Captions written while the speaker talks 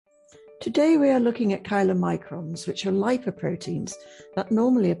Today we are looking at chylomicrons, which are lipoproteins that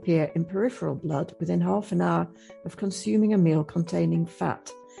normally appear in peripheral blood within half an hour of consuming a meal containing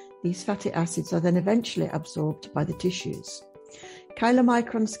fat. These fatty acids are then eventually absorbed by the tissues.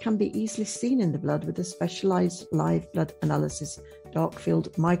 Chylomicrons can be easily seen in the blood with a specialized live blood analysis dark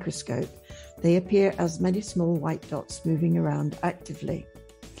field microscope. They appear as many small white dots moving around actively.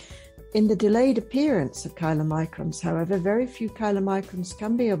 In the delayed appearance of chylomicrons, however, very few chylomicrons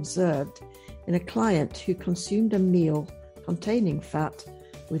can be observed in a client who consumed a meal containing fat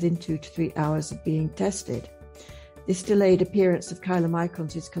within 2 to 3 hours of being tested. This delayed appearance of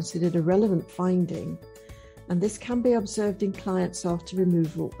chylomicrons is considered a relevant finding, and this can be observed in clients after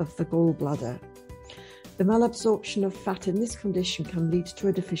removal of the gallbladder. The malabsorption of fat in this condition can lead to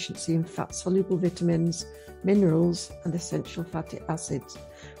a deficiency in fat-soluble vitamins, minerals, and essential fatty acids,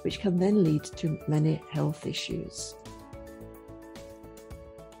 which can then lead to many health issues.